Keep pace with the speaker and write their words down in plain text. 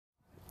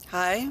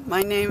Hi,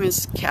 my name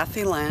is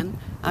Cathi Lehn.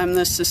 I'm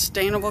the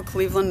Sustainable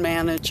Cleveland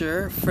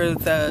Manager for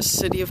the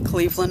City of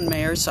Cleveland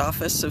Mayor's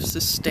Office of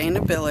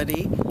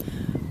Sustainability.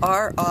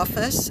 Our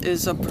office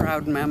is a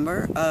proud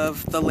member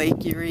of the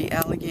Lake Erie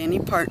Allegheny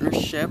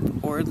Partnership,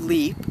 or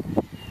LEAP.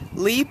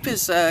 LEAP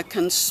is a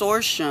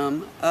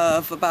consortium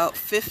of about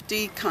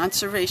 50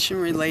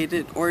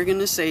 conservation-related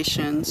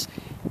organizations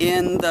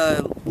in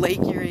the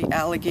Lake Erie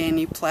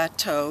Allegheny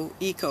Plateau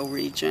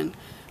ecoregion,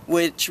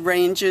 which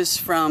ranges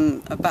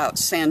from about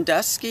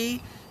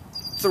Sandusky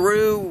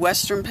through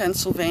western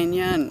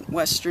Pennsylvania and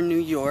western New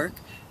York.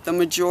 The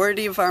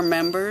majority of our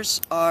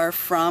members are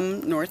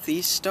from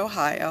Northeast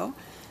Ohio.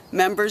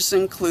 Members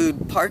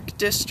include park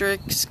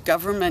districts,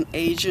 government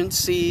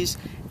agencies,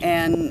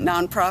 and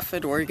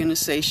nonprofit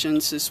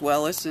organizations as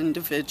well as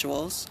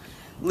individuals.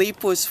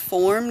 LEAP was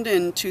formed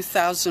in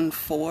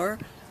 2004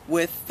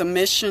 with the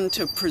mission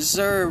to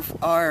preserve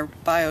our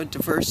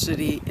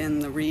biodiversity in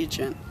the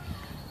region.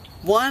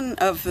 One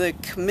of the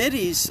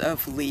committees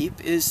of LEAP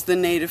is the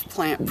Native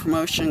Plant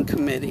Promotion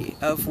Committee,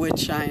 of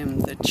which I am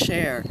the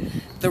chair.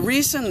 The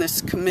reason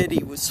this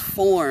committee was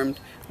formed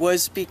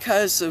was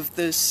because of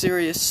the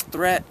serious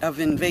threat of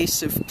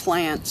invasive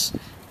plants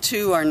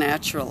to our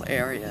natural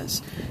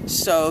areas.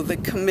 So the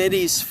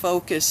committee's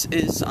focus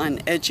is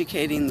on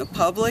educating the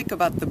public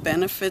about the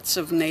benefits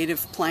of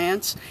native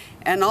plants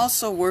and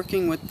also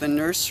working with the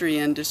nursery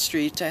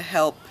industry to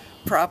help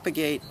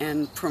propagate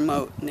and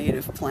promote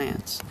native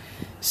plants.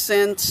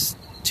 Since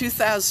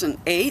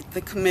 2008,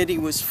 the committee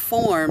was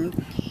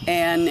formed,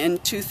 and in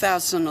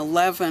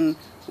 2011,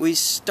 we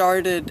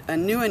started a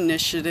new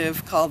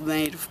initiative called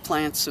Native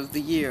Plants of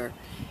the Year.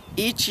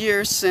 Each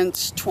year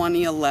since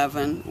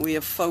 2011, we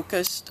have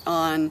focused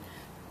on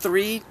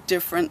 3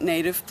 different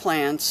native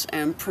plants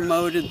and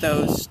promoted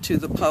those to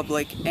the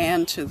public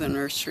and to the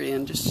nursery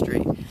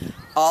industry.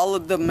 All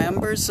of the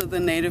members of the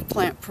Native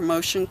Plant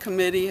Promotion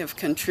Committee have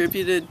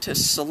contributed to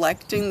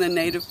selecting the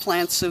Native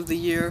Plants of the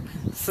Year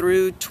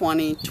through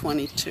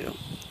 2022.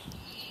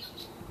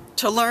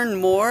 To learn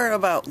more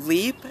about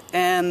LEAP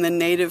and the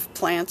Native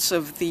Plants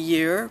of the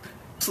Year,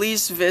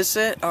 please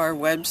visit our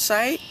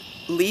website,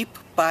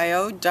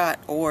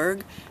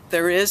 leapbio.org.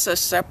 There is a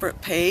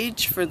separate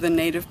page for the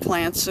Native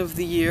Plants of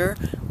the Year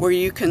where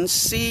you can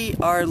see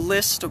our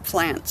list of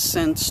plants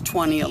since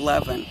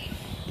 2011.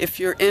 If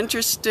you're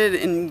interested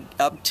in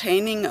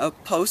obtaining a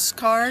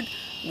postcard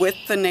with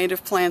the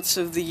Native Plants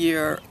of the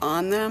Year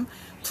on them,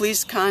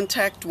 please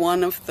contact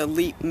one of the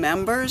LEAP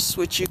members,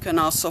 which you can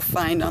also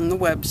find on the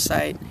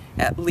website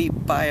at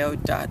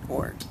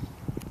leapbio.org.